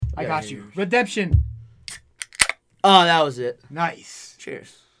I got you. Redemption. Oh, that was it. Nice.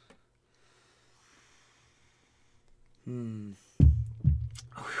 Cheers.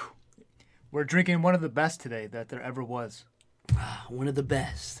 We're drinking one of the best today that there ever was. One of the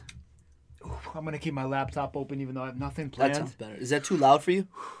best. I'm going to keep my laptop open even though I have nothing That planned. sounds better. Is that too loud for you?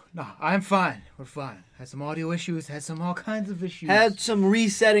 No, I'm fine. We're fine. Had some audio issues. Had some all kinds of issues. Had some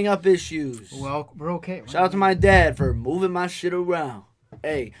resetting up issues. Well, we're okay. Shout out to my dad for moving my shit around.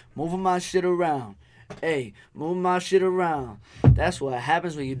 Hey, moving my shit around. Hey, moving my shit around. That's what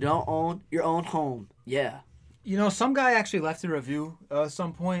happens when you don't own your own home. Yeah. You know, some guy actually left a review at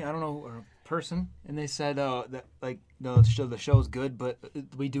some point. I don't know, or a person, and they said that like the show's good, but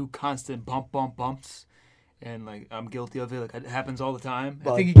we do constant bumps, and like I'm guilty of it. Like it happens all the time.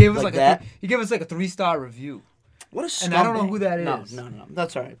 I think he gave us he gave us like a 3-star review. What a scumbag. And I don't know who that is. No.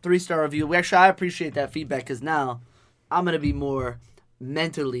 That's all right. 3-star review. Actually, I appreciate that feedback because now I'm gonna be more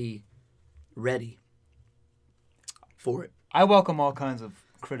mentally ready for it. I welcome all kinds of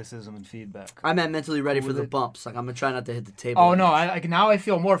criticism and feedback. I meant mentally ready for the bumps. Like I'm gonna try not to hit the table. Oh no! Now I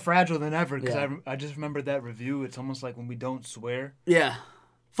feel more fragile than ever because Yeah. I just remembered that review. It's almost like when we don't swear. Yeah.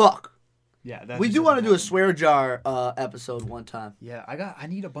 Fuck. Yeah, that We just do want to doesn't do a happen. swear jar episode one time. Yeah, I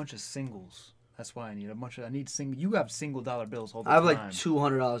need a bunch of singles. That's why I need a bunch of. I need single. You have single dollar bills all the I have time. like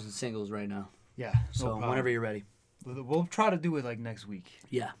 $200 in singles right now. Yeah. So whenever you're ready. We'll try to do it like next week.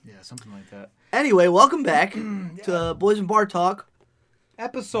 Yeah. Yeah, something like that. Anyway, welcome back to Boys and Bar Talk.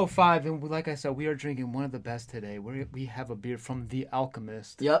 Episode 5, and like I said, we are drinking one of the best today. We have a beer from The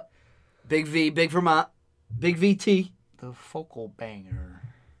Alchemist. Yep. Big V, Big Vermont, Big VT. The Focal Banger.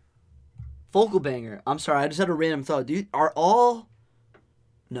 Focal Banger. I'm sorry, I just had a random thought.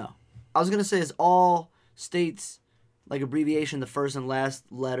 No. I was going to say, is all states, like abbreviation, the first and last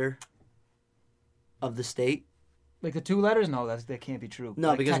letter of the state? Like the 2 letters? No, that can't be true. No,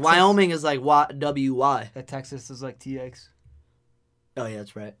 like because Texas, Wyoming is like WY. That Texas is like TX. Oh, yeah,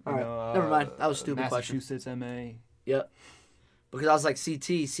 that's right. All You right. know, Never mind. That was a stupid question. Massachusetts, MA. Yep. Because I was like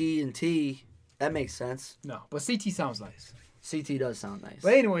CT, C and T. That makes sense. No, but CT sounds nice. CT does sound nice.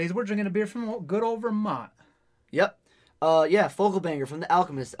 But anyways, we're drinking a beer from good old Vermont. Yep. Yeah, Focal Banger from The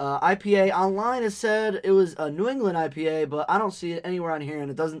Alchemist. IPA online has said it was a New England IPA, but I don't see it anywhere on here,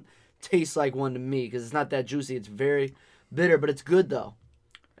 and it doesn't taste like one to me because it's not that juicy. It's very bitter, but it's good, though.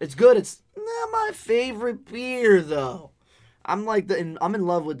 It's good. It's not my favorite beer, though. I'm in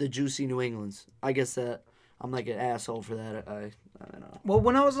love with the juicy New Englands. I guess that I'm like an asshole for that. I don't know. Well,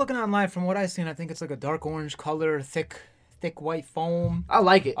 when I was looking online, from what I've seen, I think it's like a dark orange color, thick white foam. I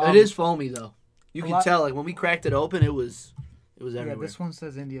like it. It is foamy, though. You can lot- tell, like, when we cracked it open, it was everywhere. Yeah, this one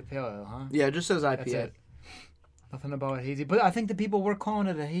says India Pale Ale, huh? Yeah, it just says IPA. That's it. Nothing about a hazy, but I think the people were calling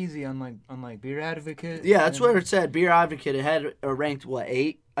it a hazy on Beer Advocate. Yeah, that's what it said. Beer Advocate. It had ranked,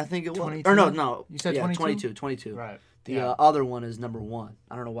 8? I think it was. 22? Or no. You said yeah, 22? 22. Right. The Yeah. other one is number 1.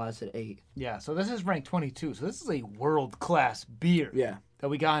 I don't know why I said 8. Yeah, so this is ranked 22. So this is a world-class beer Yeah. that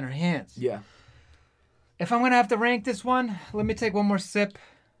we got in our hands. Yeah. If I'm going to have to rank this one, let me take one more sip.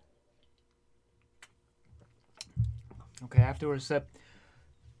 Okay, after a sip.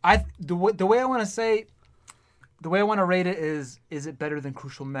 The way I want to rate it is it better than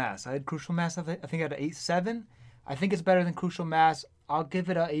Crucial Mass? I had Crucial Mass, I think I had an 8.7. I think it's better than Crucial Mass. I'll give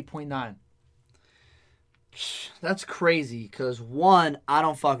it a 8.9. That's crazy, because 1, I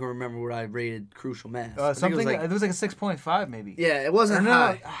don't fucking remember what I rated Crucial Mass. I think It was like a 6.5 maybe. yeah, it wasn't Or no,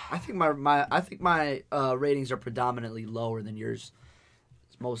 high. I think my ratings are predominantly lower than yours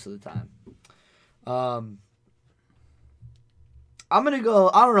most of the time. I'm going to go,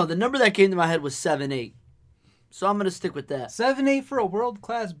 I don't know, the number that came to my head was 7.8. So I'm going to stick with that. 7.8 for a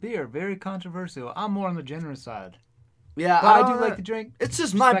world-class beer. Very controversial. I'm more on the generous side. Yeah, But I do like to drink. It's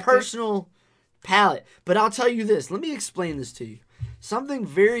just my Respect it. personal palate. But I'll tell you this. Let me explain this to you. Something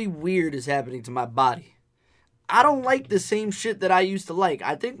very weird is happening to my body. I don't like the same shit that I used to like.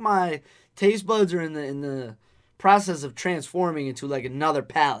 I think my taste buds are in the process of transforming into like another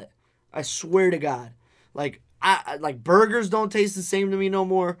palate. I swear to God. Like like burgers don't taste the same to me no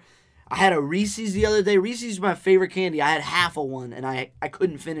more. I had a Reese's the other day. Reese's is my favorite candy. I had half of one and I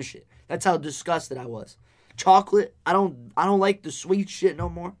couldn't finish it. That's how disgusted I was. Chocolate, I don't like the sweet shit no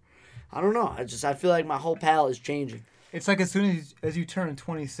more. I don't know. I feel like my whole palate is changing. It's like as soon as you turn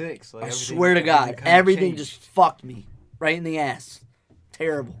 26. Like I swear to God, everything just fucked me right in the ass.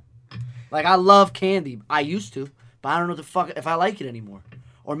 Terrible. Like, I love candy. I used to, but I don't know if I like it anymore.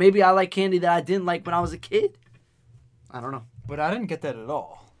 Or maybe I like candy that I didn't like when I was a kid. I don't know. But I didn't get that at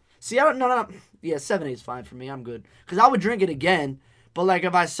all. See, no. Yeah, 7.8 is fine for me. I'm good. Because I would drink it again, but, like,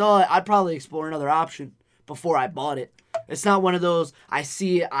 if I saw it, I'd probably explore another option before I bought it. It's not one of those, I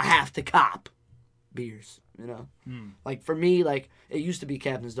see it, I have to cop beers, you know? Like, for me, like, it used to be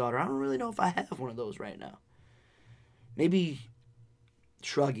Captain's Daughter. I don't really know if I have one of those right now. Maybe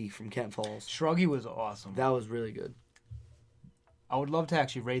Shruggy from Kent Falls. Shruggy was awesome. That was really good. I would love to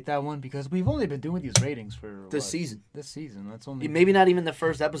actually rate that one because we've only been doing these ratings for This season. This season. That's only Maybe not even the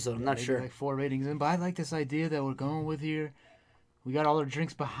first episode. I'm not maybe sure. like 4 ratings in, but I like this idea that we're going with here. We got all our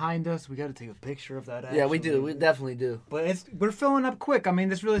drinks behind us. We got to take a picture of that. Yeah, we do. We definitely do. But we're filling up quick. I mean,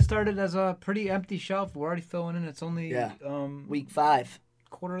 this really started as a pretty empty shelf. We're already filling in. It's only week 5.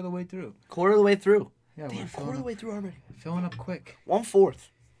 Quarter of the way through. Quarter of the way through. Yeah, Damn, quarter of the way through already. Filling up quick. 1/4.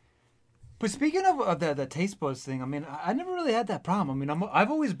 But speaking of the taste buds thing, I mean, I never really had that problem. I mean,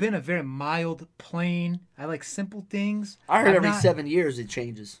 I've always been a very mild, plain. I like simple things. I heard every 7 years it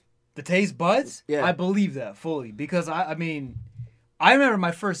changes. The taste buds? Yeah. I believe that fully because I mean, I remember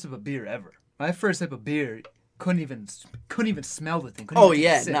my first sip of beer ever. My first sip of beer couldn't even smell the thing. Oh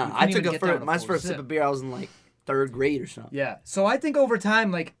yeah, no. I took my first sip of beer. I was in like 3rd grade or something. Yeah. So I think over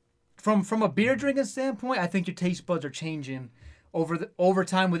time, like from a beer drinking standpoint, I think your taste buds are changing over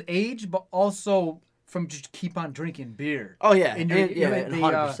time with age, but also from just keep on drinking beer. Oh yeah, and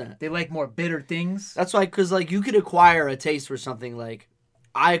 100%. They like more bitter things. That's why, because like you could acquire a taste for something. Like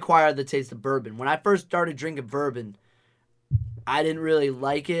I acquired the taste of bourbon when I first started drinking bourbon. I didn't really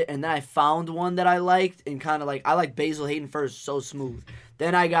like it, and then I found one that I liked, and kind of like I like Basil Hayden first, so smooth.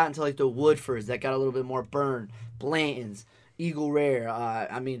 Then I got into like the Woodfords that got a little bit more burn, Blanton's, Eagle Rare.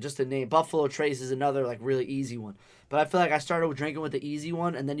 I mean, just to name, Buffalo Trace is another like really easy one. But I feel like I started with drinking with the easy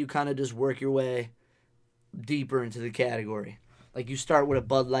one, and then you kind of just work your way deeper into the category. Like you start with a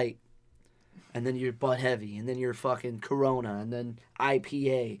Bud Light, and then you're Bud Heavy, and then you're fucking Corona, and then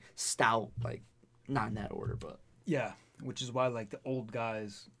IPA, Stout. Like not in that order, but yeah. Which is why, like, the old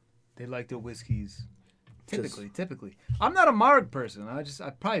guys, they like their whiskeys. Typically. I'm not a marg person. I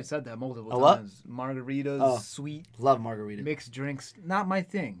probably said that multiple times. Margaritas, sweet. Love margarita. Mixed drinks. Not my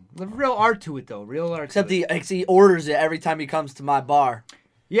thing. The real art to it, though. Real art Except to it. he orders it every time he comes to my bar.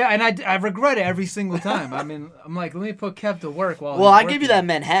 Yeah, and I regret it every single time. I mean, I'm like, let me put Kev to work while Well, I gave you that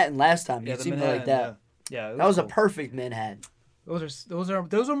Manhattan last time. You the seemed to like that. Yeah, that was cool. a perfect Manhattan. Those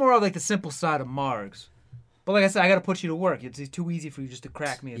are more of like the simple side of margs. But like I said, I got to put you to work. It's too easy for you just to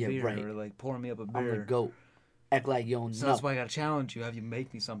crack me a beer or like pour me up a beer. I'm the GOAT. Act like you don't know. So that's why I got to challenge you. Have you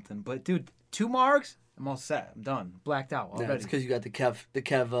make me something? But dude, 2 margs, I'm all set. I'm done. Blacked out already. Yeah, it's because you got some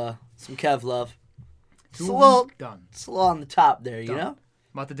Kev love. Two it's a little done. It's a little on the top there, you Done. know.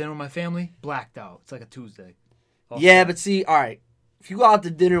 I'm out to dinner with my family. Blacked out. It's like a Tuesday. All yeah, set. but see, all right. If you go out to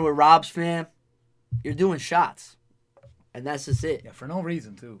dinner with Rob's fam, you're doing shots, and that's just it. Yeah, for no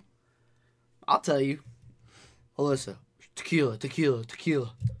reason too. I'll tell you. Alyssa, tequila.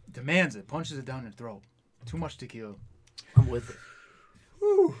 Demands it. Punches it down your throat. Too much tequila. I'm with it.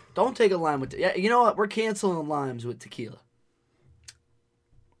 Whew. Don't take a lime with yeah. You know what? We're canceling limes with tequila.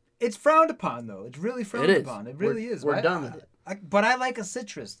 It's frowned upon though. It's really frowned upon. It really is. We're done with it. But I like a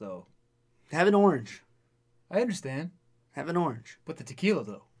citrus though. Have an orange. I understand. Have an orange. But the tequila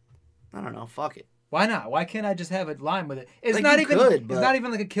though. I don't know. Fuck it. Why not? Why can't I just have a lime with it? It's like not you even. Could, but... It's not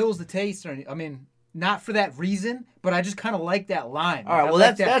even like it kills the taste or anything. I mean. Not for that reason, but I just kind of like that lime. All right, well,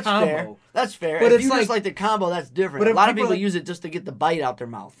 like that's combo. fair. That's fair. But if it's you like, just like the combo, that's different. But a lot of people people use it just to get the bite out their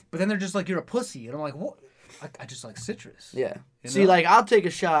mouth. But then they're just like, you're a pussy. And I'm like, what? I just like citrus. Yeah. You See, know? like, I'll take a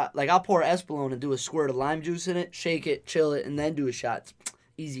shot. Like, I'll pour Espolòn and do a squirt of lime juice in it, shake it, chill it, and then do a shot. It's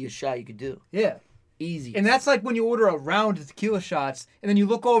easiest shot you could do. Yeah. Easy. And that's like when you order a round of tequila shots, and then you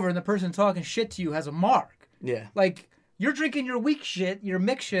look over and the person talking shit to you has a mark. Yeah. Like, you're drinking your weak shit, your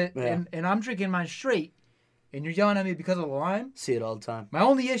mixed shit, Yeah. and I'm drinking mine straight. And you're yelling at me because of the lime? See it all the time. My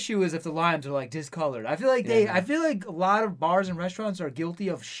only issue is if the limes are like discolored. I feel like I feel like a lot of bars and restaurants are guilty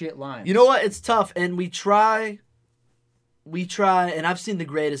of shit limes. You know what? It's tough, and we try, and I've seen the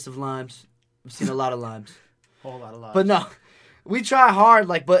greatest of limes. I've seen a lot of limes. Whole lot of limes. But no, we try hard,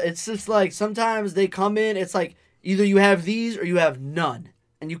 like, but it's just like sometimes they come in, it's like either you have these or you have none.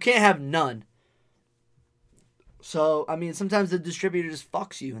 And you can't have none. So, I mean, sometimes the distributor just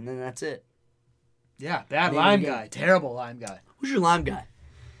fucks you, and then that's it. Yeah, bad lime guy. Terrible lime guy. Who's your lime guy?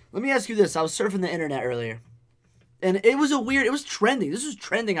 Let me ask you this. I was surfing the internet earlier, and it was trending. This was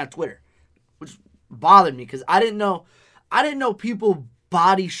trending on Twitter, which bothered me because I didn't know people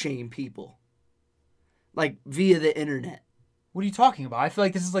body shame people, like, via the internet. What are you talking about? I feel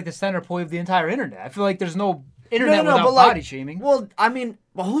like this is like the center point of the entire internet. I feel like there's no internet without but body shaming. Well, I mean,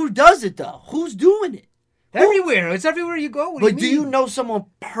 who does it, though? Who's doing it? Everywhere. It's everywhere you go. What do you know someone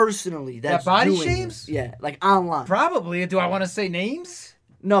personally that body doing shames? This? Yeah, like online. Probably. Do I want to say names?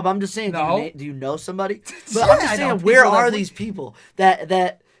 No, but I'm just saying, No. do you know somebody? But Yeah, I'm just I know saying, where people that are would- these people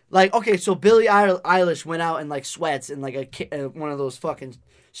that like, okay, so Billie Eilish went out in like sweats and like one of those fucking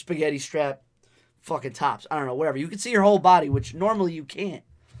spaghetti strap fucking tops. I don't know, whatever. You can see her whole body, which normally you can't.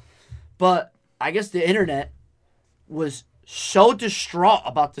 But I guess the internet was so distraught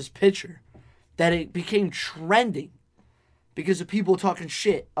about this picture that it became trending because of people talking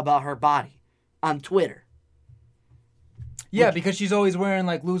shit about her body on Twitter. Yeah, because she's always wearing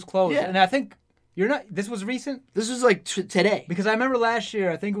like loose clothes. Yeah. And I think you're not. This was recent This was like today. because I remember last year.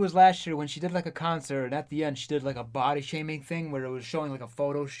 I think it was last year when she did like a concert, and at the end she did like a body shaming thing where it was showing like a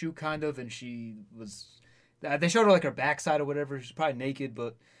photo shoot kind of, and she was. They showed her like her backside or whatever. She's probably naked,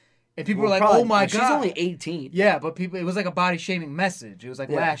 but and people were like, Probably- "Oh my god!" She's only 18. Yeah, but people, it was like a body shaming message. It was like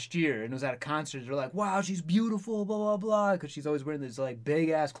Yeah. last year, and it was at a concert. They're like, "Wow, she's beautiful," blah blah blah, because she's always wearing these like big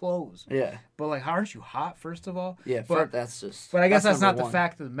ass clothes. Yeah. But like, how aren't you hot? First of all, Yeah, But, that's just. but I guess that's not number the one.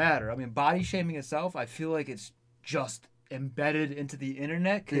 fact of the matter. I mean, body shaming itself, I feel like it's just embedded into the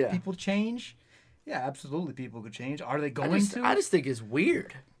internet. Could Yeah. people change? Yeah, absolutely. People could change. Are they I going just, to? I just think it's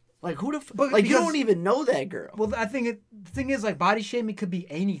weird. Like who the But like you because- don't even know that girl. Well, I think the thing is, like, body shaming could be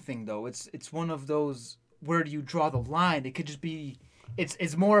anything, though. It's one of those, where do you draw the line? It could just be,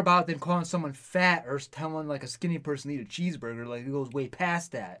 it's more about than calling someone fat or telling like a skinny person to eat a cheeseburger. Like, it goes way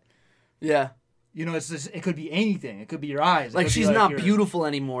past that. Yeah. You know, it's just, it could be anything. It could be your eyes. It Like could be, she's not your- beautiful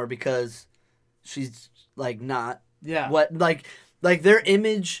anymore because she's like not Yeah. what like their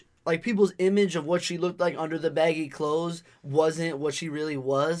image, like people's image of what she looked like under the baggy clothes wasn't what she really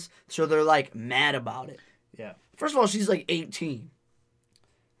was, so they're like mad about it. Yeah. First of all, she's like 18.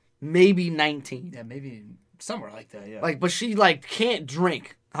 Maybe 19. Yeah, maybe somewhere like that. Yeah. Like, but she like can't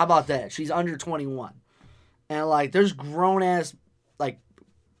drink. How about that? She's under 21. And like there's grown ass like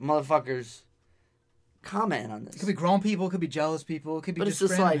motherfuckers comment on it this. could be grown people. It could be jealous people. It could be But it's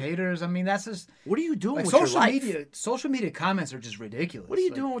just just random like- haters. I mean, that's just What are you doing like with your social life? media comments are just ridiculous. What are you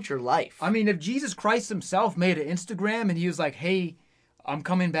Like, doing with your life? I mean, if Jesus Christ himself made an Instagram and he was like, "Hey, I'm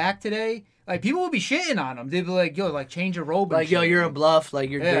coming back today," like people would be shitting on him. They'd be like, "Yo, like change your robe." and Like, yo, shit. you're a bluff. Like,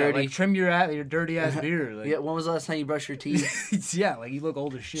 you're yeah, dirty. like trim your dirty ass beard. Like, Yeah, when was the last time you brushed your teeth? yeah, like you look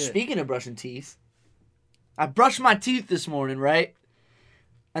old as shit. Speaking of brushing teeth, I brushed my teeth this morning, right?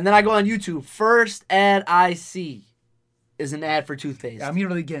 And then I go on YouTube. First ad I see is an ad for toothpaste. Yeah, I'm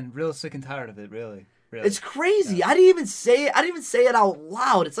really getting real sick and tired of it. Really. It's crazy. I didn't even say it. I didn't even say it out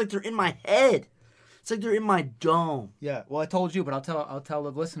loud. It's like they're in my head. It's like they're in my dome. Yeah. Well, I told you, but I'll tell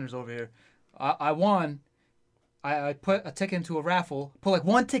the listeners over here. I won. I put a ticket into a raffle. Put like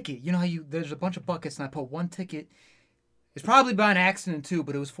one ticket. You know how there's a bunch of buckets, and I put one ticket. It's probably by an accident too,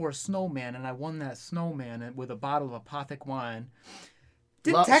 but it was for a snowman, and I won that snowman with a bottle of Apothic wine.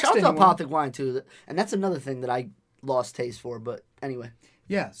 Didn't text Shout out to anyone. Apothic wine too, and that's another thing that I lost taste for. But anyway,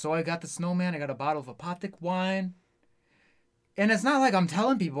 Yeah, so I got the snowman. I got a bottle of Apothic wine. And it's not like I'm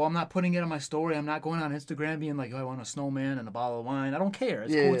telling people. I'm not putting it on my story. I'm not going on Instagram being like, "Oh, I want a snowman and a bottle of wine." I don't care.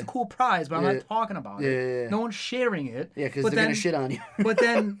 It's Yeah, cool. yeah. It's a cool prize, but I'm Yeah. not talking about Yeah, it. yeah, yeah. No one's sharing it. yeah, because But they're then- gonna shit on you. but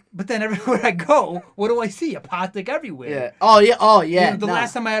then everywhere I go, what do I see? Apothic everywhere. Yeah. Oh yeah. Oh yeah. The nah.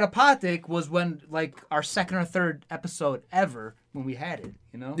 last time I had Apothic was when, like, our second or third episode ever when we had it.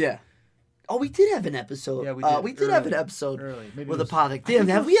 You know. Yeah. Oh, we did have an episode. Yeah, we did. We did have an Early. episode Early. Maybe with it was- Apothic. I Damn, think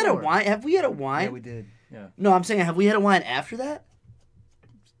it have was we had a 4. wine? Have we had a wine? Yeah, we did. Yeah. No, I'm saying, have we had a wine after that?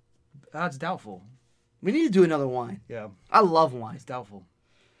 It's doubtful. We need to do another wine. Yeah, I love wine. it's doubtful.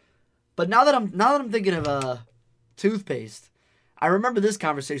 But now that I'm thinking of toothpaste, I remember this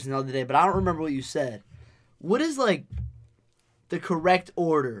conversation the other day, but I don't remember what you said. What is like the correct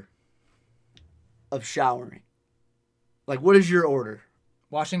order of showering? Like, what is your order?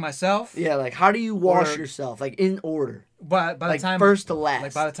 Washing myself. Yeah, like how do you wash Or- yourself? Like in order, By the like time first to last.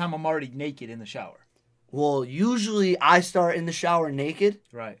 Like by the time I'm already naked in the shower. Well, usually I start in the shower naked,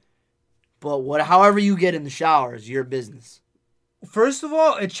 Right. but however you get in the shower is your business. First of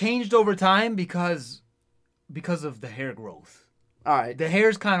all, it changed over time because of the hair growth. All right, The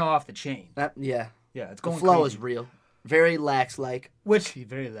hair's kind of off the chain. yeah, Yeah, it's the going flow crazy. is real, very lax like. Which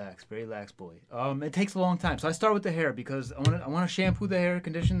very lax boy. It takes a long time. So I start with the hair because I want to shampoo the hair,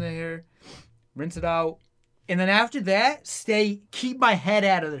 condition the hair, rinse it out, and then after that, keep my head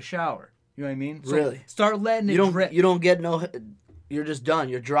out of the shower. You know what I mean? So Really? Start letting it You don't drip. you don't get no. You're just done.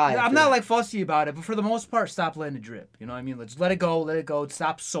 You're dry. I'm after not that. like fussy about it, but for the most part, stop letting it drip. You know what I mean? Let's let it go.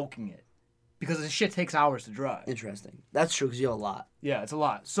 Stop soaking it, because the shit takes hours to dry. Interesting. That's true because you have a lot. Yeah, it's a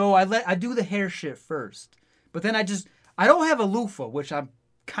lot. So I do the hair shit first, but then I don't have a loofah, which I'm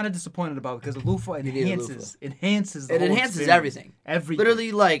kind of disappointed about because the loofah need a enhances the It whole enhances experience. everything. Everything.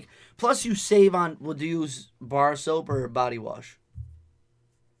 Literally, like. Plus, you save on. Will you use bar soap or body wash?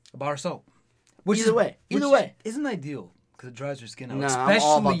 A bar of soap. Either way. Isn't ideal because it dries your skin out. No, especially I'm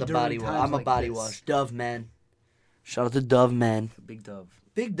all about the during body wash. times I'm a like body this. wash. Dove man. Shout out to Dove man. Big Dove.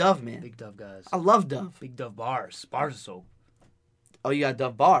 Big Dove man. Big Dove guys. I love Dove. Big Dove bars. Bars of soap. Oh, you got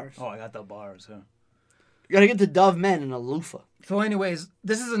Dove bars. Oh, I got Dove bars. Huh? You gotta get the Dove men in a loofah. So, anyways,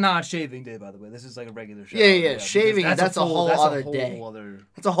 this is a non-shaving day, by the way. This is like a regular shower. Yeah. Shaving, that's a whole other day.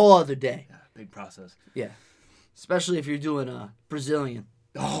 That's a whole other day. Yeah, big process. Yeah. Especially if you're doing a Brazilian.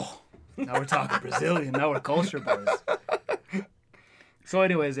 Oh, now we're talking Brazilian. Now we're culture boys. So,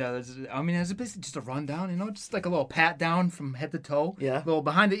 anyways, yeah, it's basically just a rundown, just like a little pat down from head to toe. Yeah. A little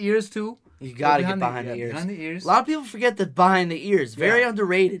behind the ears, too. You gotta get behind the ears. Behind the ears. A lot of people forget that behind the ears. Very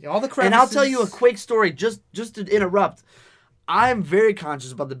underrated. Yeah, all the crevices. And I'll tell you a quick story just to interrupt. I'm very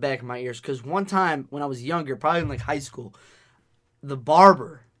conscious about the back of my ears because one time when I was younger, probably in like high school, my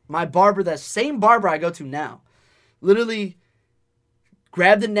barber, that same barber I go to now, literally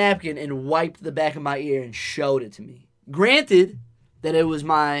grabbed a napkin and wiped the back of my ear and showed it to me. Granted that it was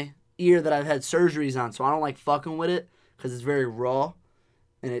my ear that I've had surgeries on, so I don't like fucking with it because it's very raw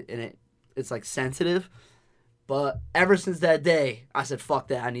and it's like sensitive. But ever since that day, I said, "Fuck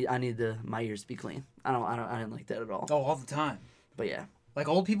that! I need my ears to be clean." I didn't like that at all. Oh, all the time. But yeah, like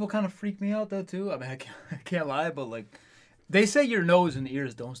old people kind of freak me out though too. I mean, I can't lie, but like they say your nose and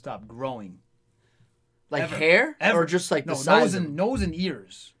ears don't stop growing. Like hair, or just like the size nose and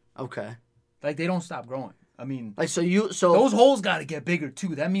ears. Okay. Like they don't stop growing. I mean, like so those holes got to get bigger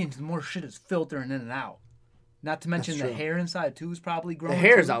too. That means more shit is filtering in and out. Not to mention the hair inside too is probably growing. The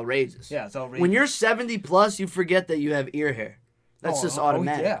hair too. is outrageous. Yeah, it's outrageous. When you're 70 plus, you forget that you have ear hair. That's just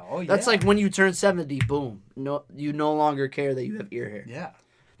automatic. Oh yeah. That's like when you turn 70, boom. No, you no longer care that you have ear hair. Yeah.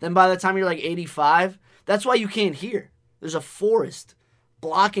 Then by the time you're like 85, that's why you can't hear. There's a forest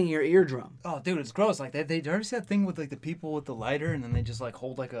blocking your eardrum. Oh, dude, it's gross. Like they ever see that thing with like the people with the lighter and then they just like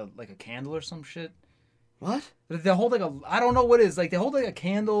hold like a candle or some shit. What? They hold like I don't know what it is. Like they hold like a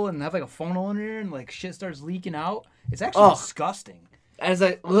candle and have like a funnel in there and like shit starts leaking out. It's actually disgusting. As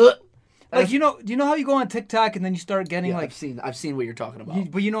I like do you know how you go on TikTok and then you start getting like I've seen what you're talking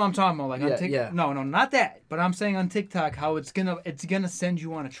about. But you know what I'm talking about, like on TikTok. Yeah. No, not that. But I'm saying on TikTok how it's gonna send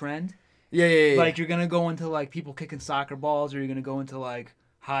you on a trend. Yeah. Like you're gonna go into like people kicking soccer balls, or you're gonna go into like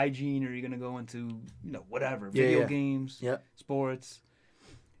hygiene, or you're gonna go into whatever video games, sports.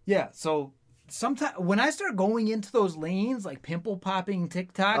 Yeah. So sometimes when I start going into those lanes, like pimple popping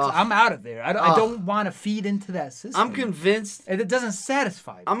TikToks, I'm out of there. I don't want to feed into that system. I'm convinced. And it doesn't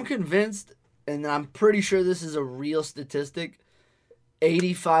satisfy me. I'm convinced, and I'm pretty sure this is a real statistic,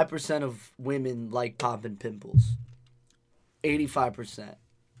 85% of women like popping pimples. 85%.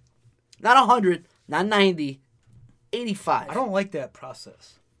 Not 100, not 90, 85. I don't like that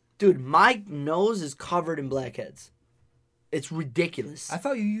process. Dude, my nose is covered in blackheads. It's ridiculous. I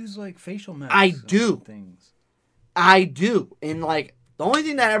thought you used like facial masks. I do. Things. I do. And like the only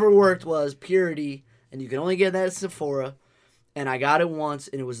thing that ever worked was Purity, and you can only get that at Sephora. And I got it once,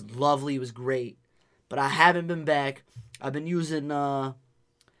 and it was lovely. It was great. But I haven't been back. I've been using some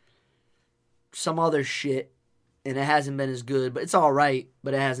other shit, and it hasn't been as good. But it's all right,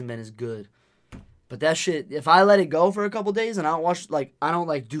 but it hasn't been as good. But that shit, if I let it go for a couple days and I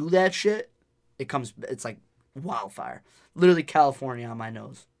don't do that shit, it's like wildfire. Literally California on my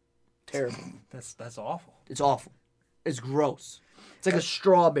nose. Terrible. That's awful. It's awful. It's gross. It's like a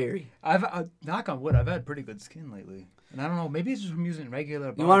strawberry. Knock on wood, I've had pretty good skin lately. And I don't know, maybe it's just from using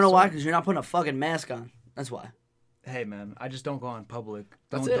regular. You want to know why? Because you're not putting a fucking mask on. That's why. Hey, man, I just don't go in public.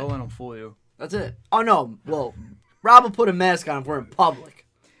 Don't let them fool you. That's it. Oh, no. Well, Rob will put a mask on if we're in public.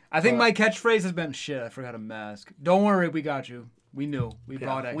 I think my catchphrase has been, shit, I forgot a mask. Don't worry, we got you. We knew. We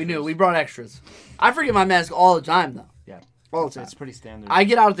brought extras. We knew. We brought extras. I forget my mask all the time, though. Yeah. All the time. It's pretty standard. I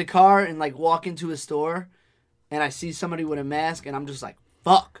get out of the car and, like, walk into a store, and I see somebody with a mask, and I'm just like,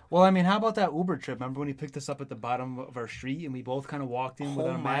 fuck. Well, I mean, how about that Uber trip? Remember when he picked us up at the bottom of our street, and we both kind of walked in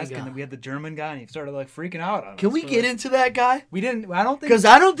without a mask, and then we had the German guy, and he started, like, freaking out on us. Can we get into that guy? We didn't. I don't think. Because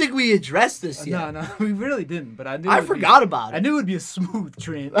I don't think we addressed this yet. No, we really didn't. But I forgot about it. I knew it would be a smooth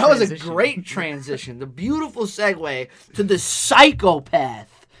transition. That was a great transition. The beautiful segue to the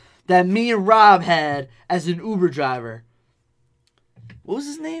psychopath that me and Rob had as an Uber driver. What was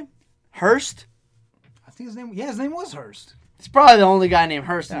his name? Hurst? I think his name was Hurst. He's probably the only guy named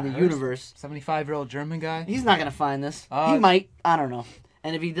Hurst in the universe. 75-year-old German guy. He's not going to find this. He might. I don't know.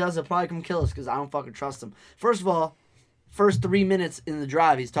 And if he does, he'll probably come kill us because I don't fucking trust him. First of all, first 3 minutes in the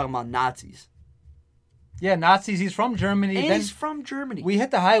drive, he's talking about Nazis. Yeah, Nazis. He's from Germany. And he's from Germany. We hit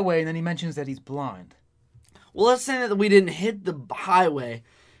the highway, and then he mentions that he's blind. Well, let's say that we didn't hit the highway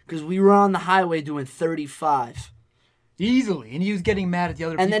because we were on the highway doing 35. Easily. And he was getting mad at the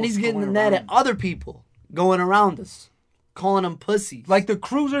other people. And then he's getting mad at other people going around us, calling them pussies. Like the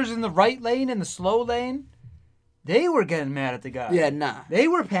cruisers in the right lane and the slow lane, they were getting mad at the guy. Yeah, nah. They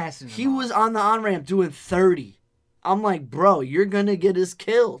were passing him He off. was on the on-ramp doing 30. I'm like, bro, you're going to get us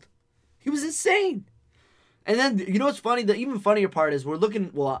killed. He was insane. And then, you know what's funny? The even funnier part is I'm looking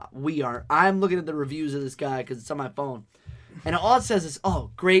at the reviews of this guy because it's on my phone. And all it says is,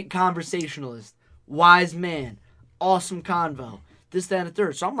 oh, great conversationalist, wise man, awesome convo, this, that, and the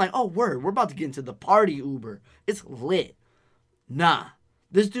third. So I'm like, oh, word, we're about to get into the party Uber. It's lit. Nah.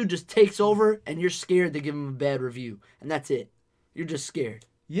 This dude just takes over and you're scared to give him a bad review. And that's it. You're just scared.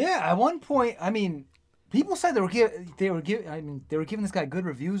 Yeah, at one point, I mean, people said they were giving this guy good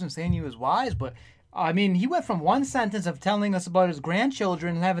reviews and saying he was wise, but I mean, he went from one sentence of telling us about his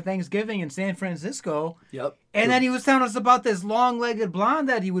grandchildren and having Thanksgiving in San Francisco. Yep. And then he was telling us about this long-legged blonde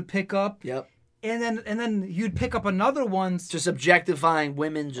that he would pick up. Yep. And then you'd pick up another one. Just objectifying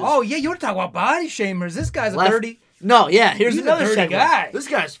women. Just oh, yeah, you were talking about body shamers. This guy's left. a dirty... No, yeah, here's He's a another dirty segue. guy. This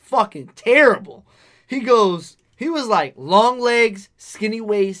guy's fucking terrible. He was like, long legs, skinny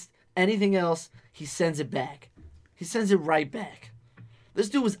waist, anything else, he sends it back. He sends it right back. This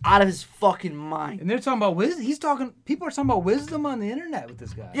dude was out of his fucking mind. And they're talking about wisdom. People are talking about wisdom on the internet with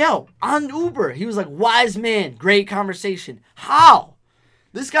this guy. Yo, on Uber, he was like, wise man, great conversation. How?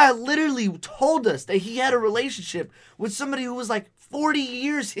 This guy literally told us that he had a relationship with somebody who was like 40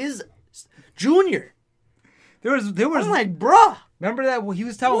 years his junior. There was. I'm like, bruh. Remember that he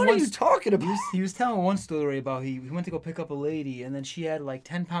was telling. What are you talking about? He was telling one story about he went to go pick up a lady and then she had like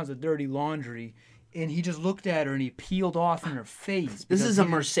 10 pounds of dirty laundry and he just looked at her and he peeled off in her face. This is a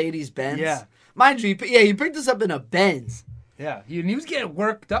Mercedes Benz. Yeah. Mind you, he picked us up in a Benz. Yeah, he was getting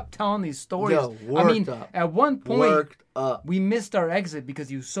worked up telling these stories. Yo, worked up. At one point, Worked up. we missed our exit because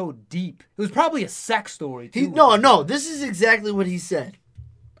he was so deep. It was probably a sex story, too. No, this is exactly what he said.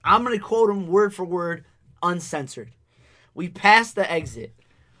 I'm going to quote him word for word, uncensored. We passed the exit.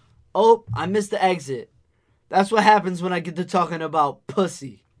 Oh, I missed the exit. That's what happens when I get to talking about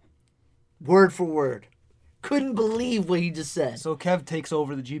pussy. Word for word. Couldn't believe what he just said. So Kev takes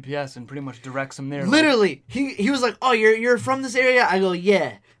over the GPS and pretty much directs him there. Literally, he was like, "Oh, you're from this area?" I go,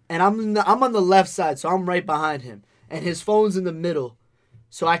 "Yeah." And I'm on the left side, so I'm right behind him, and his phone's in the middle,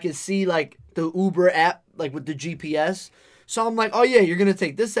 so I can see like the Uber app, like with the GPS. So I'm like, "Oh yeah, you're gonna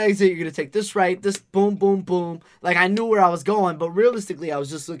take this exit, you're gonna take this right, this boom, boom, boom." Like I knew where I was going, but realistically, I was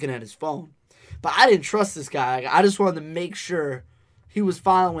just looking at his phone. But I didn't trust this guy. I just wanted to make sure he was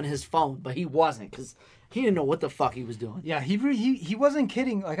following his phone, but he wasn't because he didn't know what the fuck he was doing. Yeah, he wasn't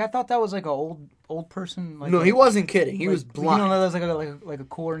kidding. Like I thought that was like a old person. Like, No, he wasn't kidding. He was blind. You know, that was like a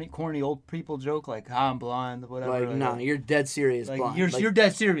corny old people joke, like I'm blind, whatever. Like, no, you're dead serious like, blind. You're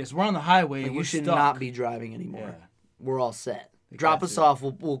dead serious. We're on the highway. Like, we're you should stuck. not be driving anymore. Yeah. We're all set. Drop us off.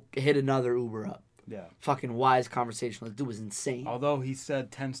 We'll hit another Uber up. Yeah. Fucking wise conversation. This dude was insane. Although he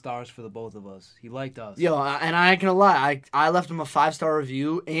said 10 stars for the both of us. He liked us. Yo, and I ain't gonna lie. I left him a 5-star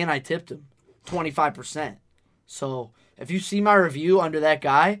review and I tipped him 25%. So if you see my review under that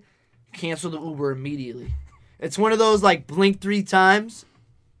guy, cancel the Uber immediately. It's one of those like blink 3 times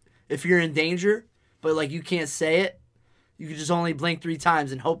if you're in danger, but like you can't say it. You can just only blink 3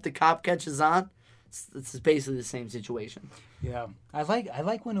 times and hope the cop catches on. It's basically the same situation. Yeah, I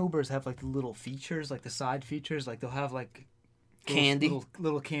like when Ubers have like the little features, like the side features, like they'll have like Candy,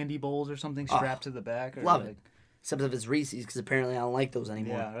 little candy bowls or something strapped to the back. Or love like, it. Except if it's Reese's, because apparently I don't like those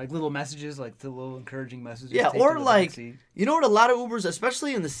anymore. Yeah, like little messages, like the little encouraging messages. Yeah, taped to or the like, backseat. you know what? A lot of Ubers,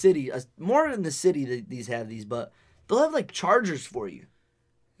 especially in the city, more in the city, these have these, but they'll have like chargers for you.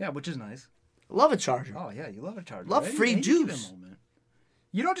 Yeah, which is nice. Love a charger. Oh yeah, you love a charger. Love right? free You give juice. it a moment.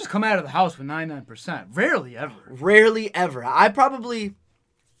 You don't just come out of the house with 99%. Rarely ever. Rarely ever. I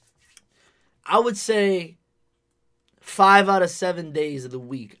would say 5 out of 7 days of the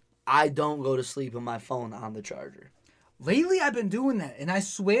week, I don't go to sleep with my phone on the charger. Lately, I've been doing that, and I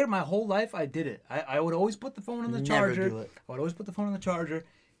swear my whole life I did it. I would always put the phone on the charger. Never do it. I would always put the phone on the charger.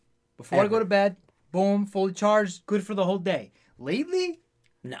 Before I go to bed, boom, fully charged, good for the whole day. Lately,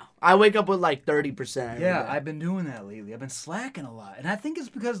 No. I wake up with like 30% every day. I've been doing that lately. I've been slacking a lot. And I think it's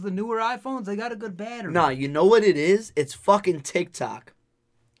because the newer iPhones, they got a good battery. No, you know what it is? It's fucking TikTok.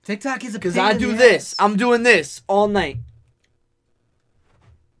 TikTok is a Because pain I in do the this. ass. I'm doing this all night.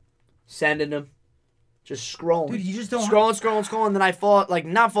 Sending them. Just scrolling. Dude, you just don't... Scrolling. And then I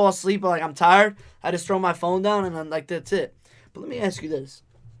not fall asleep, but like I'm tired. I just throw my phone down and I'm like, that's it. But let me ask you this.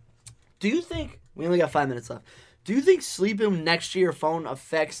 Do you think, we only got 5 minutes left. Do you think sleeping next to your phone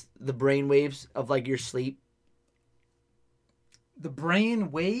affects the brain waves of like your sleep? The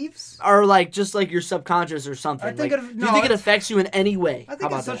brain waves? Or like just like your subconscious or something. I think like, do you think it affects you in any way? I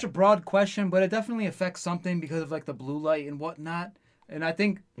think it's such a broad question, but it definitely affects something because of like the blue light and whatnot. And I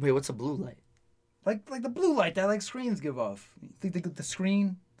think Wait, what's a blue light? like the blue light that like screens give off. You think the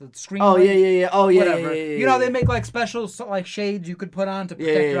screen Oh light? yeah. Oh yeah, Whatever. yeah. You know they make like special like shades you could put on to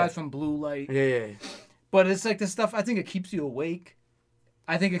protect your eyes from blue light. Yeah. But it's like this stuff. I think it keeps you awake.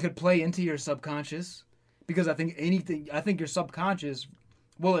 I think it could play into your subconscious because I think your subconscious.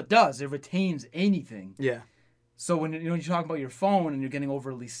 Well, it does. It retains anything. Yeah. So when you talk about your phone and you're getting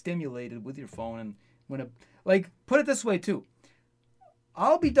overly stimulated with your phone, and when it like put it this way too,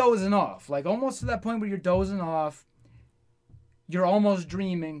 I'll be dozing off, like almost to that point where you're dozing off. You're almost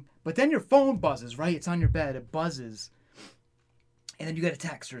dreaming, but then your phone buzzes. Right, it's on your bed. It buzzes, and then you get a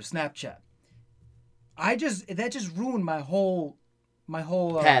text or a Snapchat. That just ruined my whole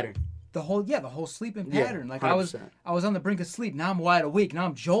pattern. The whole sleeping pattern. Yeah, like 100%. I was on the brink of sleep. Now I'm wide awake. Now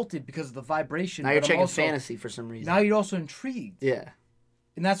I'm jolted because of the vibration. Now you're checking fantasy for some reason. Now you're also intrigued. Yeah.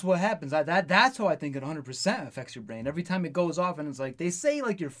 And that's what happens. That's how I think it 100% affects your brain. Every time it goes off, and it's like they say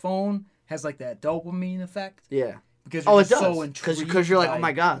like your phone has like that dopamine effect. Yeah. Because you're just it does. so intrigued. Because you're like, oh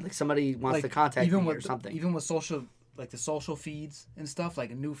my god, like somebody wants like, to contact me with, or something. Even with social, like the social feeds and stuff, like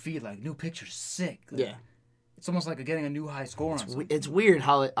a new feed, like new pictures, sick. Like, yeah. It's almost like getting a new high score on something. It's weird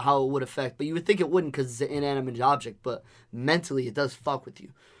how it would affect, but you would think it wouldn't because it's an inanimate object, but mentally it does fuck with you.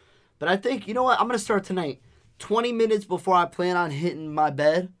 But I think, you know what, I'm going to start tonight. 20 minutes before I plan on hitting my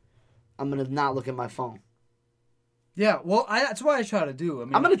bed, I'm going to not look at my phone. Yeah, well, that's what I try to do. I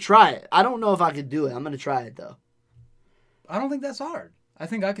mean, I'm going to try it. I don't know if I could do it. I'm going to try it, though. I don't think that's hard. I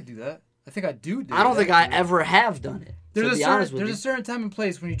think I could do that. I think I do I don't think I ever have done it. There's a certain time and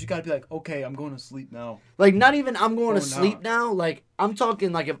place when you just gotta be like, okay, I'm going to sleep now. Like, not even I'm going to sleep now. Like, I'm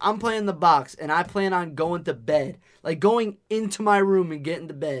talking like if I'm playing the box and I plan on going to bed, like going into my room and getting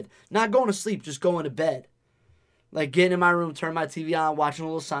to bed, not going to sleep, just going to bed. Like getting in my room, turn my TV on, watching a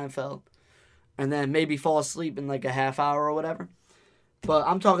little Seinfeld, and then maybe fall asleep in like a half hour or whatever. But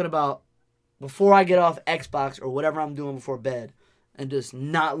I'm talking about before I get off Xbox or whatever I'm doing before bed, and just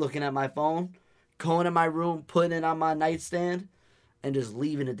not looking at my phone. Going in my room, putting it on my nightstand, and just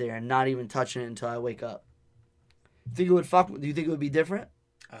leaving it there and not even touching it until I wake up. Do you think it would be different?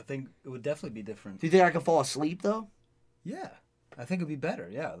 I think it would definitely be different. Do you think I could fall asleep though? Yeah. I think it'd be better,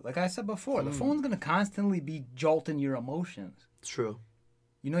 yeah. Like I said before, the phone's gonna constantly be jolting your emotions. It's true.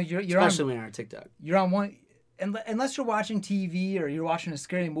 You know, you're especially when you're on TikTok. You're on one unless you're watching TV or you're watching a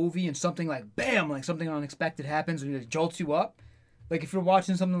scary movie and something like bam, like something unexpected happens and it jolts you up. Like, if you're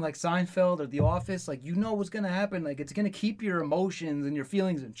watching something like Seinfeld or The Office, like, you know what's going to happen. Like, it's going to keep your emotions and your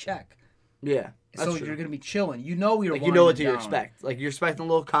feelings in check. Yeah, that's so true. You're going to be chilling. You know you're like, you know what to expect. Like, you're expecting a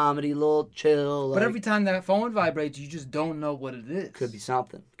little comedy, a little chill. But every time that phone vibrates, you just don't know what it is. Could be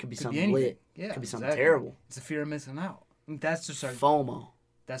something. Could be something lit. Yeah, could be something terrible. It's a fear of missing out. I mean, that's just our... FOMO.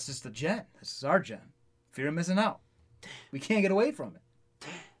 That's just the gen. This is our gen. Fear of missing out. We can't get away from it.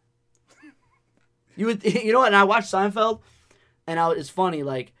 You know what? And I watched Seinfeld... And it's funny,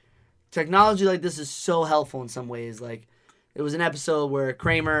 like, technology like this is so helpful in some ways. Like, it was an episode where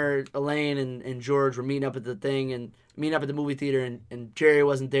Kramer, Elaine, and George were meeting up at the movie theater, and Jerry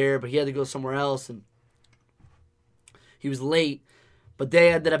wasn't there, but he had to go somewhere else, and he was late. But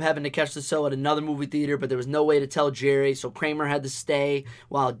they ended up having to catch the show at another movie theater, but there was no way to tell Jerry, so Kramer had to stay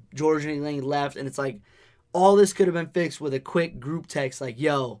while George and Elaine left. And it's like, all this could have been fixed with a quick group text like,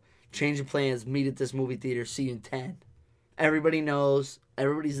 yo, changing plans, meet at this movie theater, see you in 10. Everybody knows.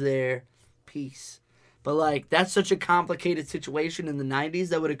 Everybody's there. Peace. But, like, that's such a complicated situation in the 90s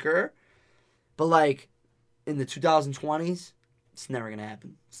that would occur. But, like, in the 2020s, it's never going to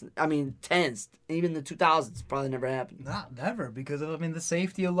happen. I mean, 10s, even the 2000s, probably never happened. Not never, because of, the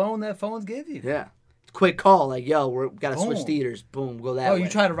safety alone that phones give you. Yeah. Quick call, like, yo, we got to switch theaters. Boom, go that way. Oh, you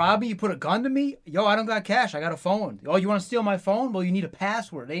try to rob me? You put a gun to me? Yo, I don't got cash. I got a phone. Oh, you want to steal my phone? Well, you need a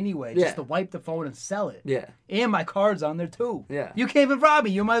password anyway, just to wipe the phone and sell it. Yeah. And my card's on there, too. Yeah. You can't even rob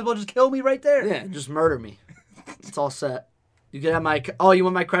me. You might as well just kill me right there. Yeah, just murder me. It's all set. You can have my... Oh, you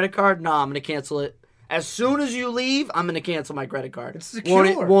want my credit card? No, I'm going to cancel it. As soon as you leave, I'm going to cancel my credit card. It's secure.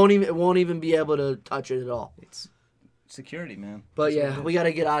 It won't even be able to touch it at all. It's security, man. But yeah, we got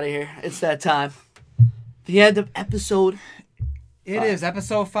to get out of here. It's that time. The end of episode. It is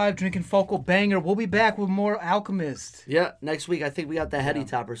episode 5, Drinking Focal Banger. We'll be back with more Alchemist. Yeah, next week I think we got the Heady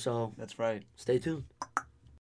Topper, so that's right. Stay tuned.